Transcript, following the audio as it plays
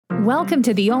Welcome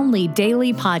to the only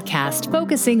daily podcast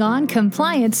focusing on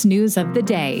compliance news of the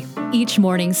day. Each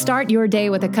morning, start your day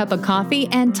with a cup of coffee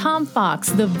and Tom Fox,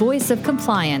 the voice of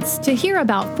compliance, to hear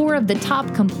about 4 of the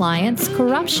top compliance,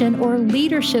 corruption, or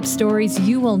leadership stories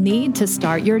you will need to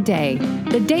start your day.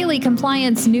 The Daily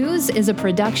Compliance News is a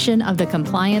production of the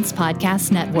Compliance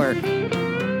Podcast Network.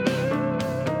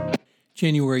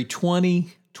 January 20,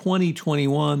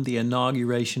 2021, the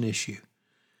inauguration issue.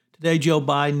 Today, Joe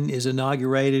Biden is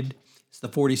inaugurated as the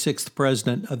 46th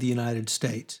President of the United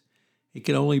States. It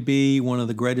can only be one of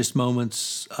the greatest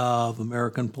moments of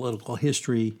American political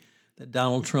history that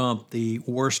Donald Trump, the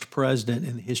worst president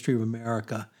in the history of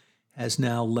America, has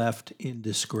now left in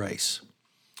disgrace.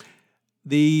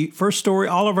 The first story,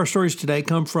 all of our stories today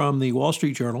come from the Wall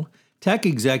Street Journal. Tech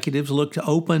executives look to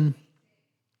open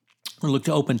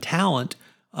talent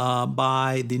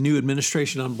by the new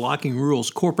administration on blocking rules.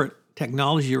 Corporate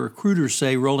technology recruiters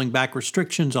say rolling back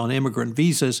restrictions on immigrant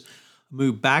visas, a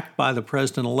move backed by the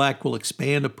president-elect, will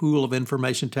expand a pool of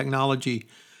information technology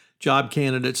job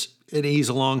candidates and ease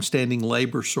a long-standing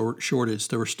labor shortage.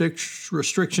 The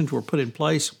restrictions were put in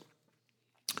place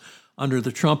under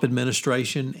the Trump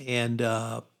administration, and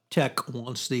tech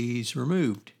wants these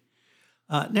removed.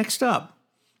 Next up,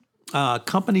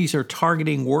 companies are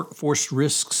targeting workforce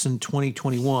risks in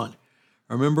 2021.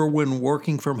 Remember when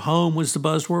working from home was the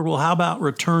buzzword? Well, how about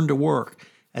return to work?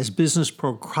 As business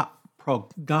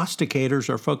prognosticators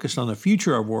are focused on the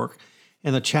future of work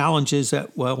and the challenges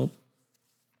that will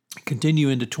continue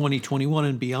into 2021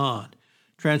 and beyond.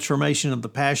 Transformation of the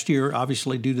past year,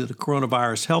 obviously due to the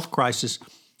coronavirus health crisis,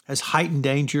 has heightened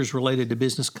dangers related to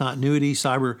business continuity,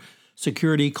 cyber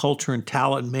security, culture, and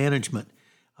talent management.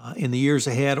 In the years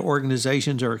ahead,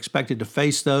 organizations are expected to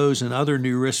face those and other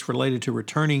new risks related to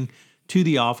returning to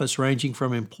the office, ranging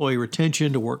from employee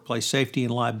retention to workplace safety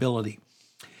and liability.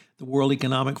 The World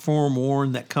Economic Forum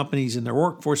warned that companies and their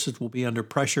workforces will be under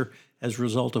pressure as a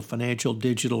result of financial,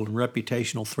 digital, and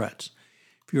reputational threats.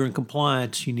 If you're in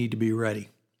compliance, you need to be ready.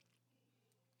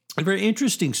 A very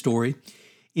interesting story.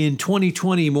 In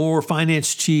 2020, more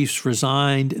finance chiefs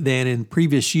resigned than in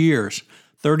previous years.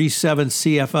 37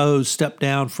 CFOs stepped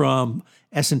down from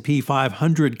S&P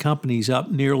 500 companies,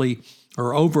 up nearly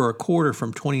or over a quarter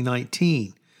from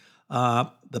 2019.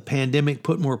 The pandemic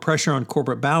put more pressure on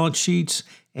corporate balance sheets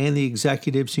and the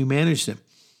executives who manage them.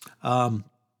 The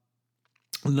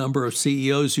number of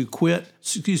CEOs who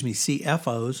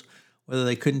CFOs, whether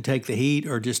they couldn't take the heat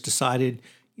or just decided,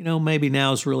 maybe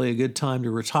now is really a good time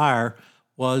to retire,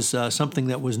 was something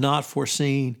that was not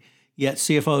foreseen. Yet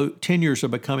CFO tenures are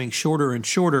becoming shorter and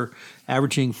shorter,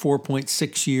 averaging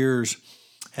 4.6 years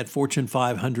at Fortune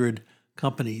 500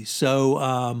 companies.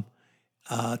 So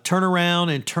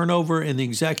turnaround and turnover in the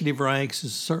executive ranks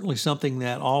is certainly something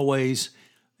that always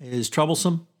is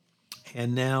troublesome.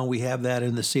 And now we have that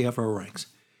in the CFO ranks.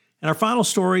 And our final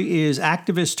story is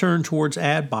activists turn towards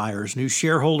ad buyers. New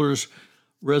shareholders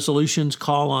resolutions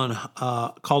called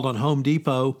on Home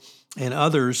Depot and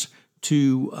others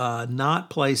to not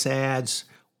place ads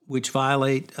which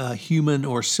violate human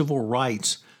or civil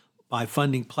rights by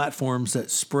funding platforms that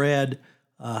spread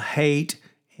hate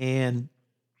and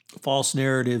false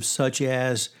narratives, such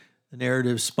as the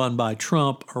narrative spun by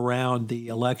Trump around the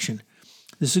election.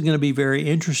 This is going to be very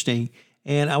interesting,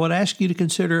 and I would ask you to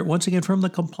consider it once again from the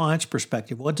compliance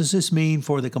perspective. What does this mean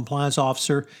for the compliance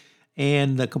officer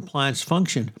and the compliance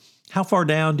function? How far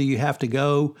down do you have to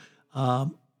go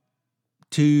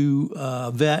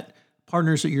to vet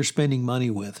partners that you're spending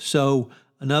money with? So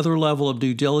another level of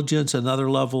due diligence, another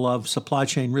level of supply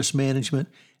chain risk management,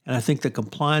 and I think the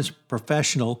compliance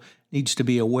professional needs to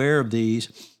be aware of these,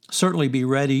 certainly be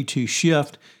ready to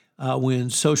shift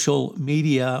when social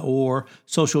media or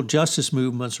social justice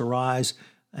movements arise.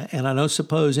 And I don't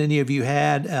suppose any of you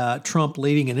had Trump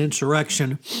leading an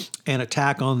insurrection and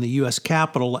attack on the U.S.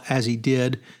 Capitol as he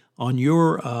did on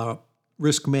your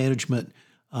risk management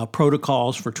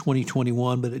protocols for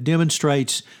 2021, but it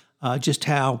demonstrates just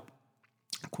how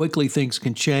quickly things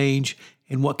can change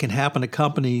and what can happen to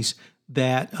companies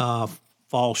that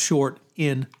fall short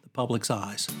in the public's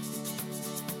eyes.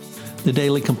 The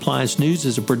Daily Compliance News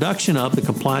is a production of the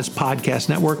Compliance Podcast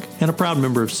Network and a proud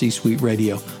member of C-Suite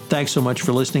Radio. Thanks so much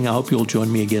for listening. I hope you'll join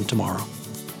me again tomorrow.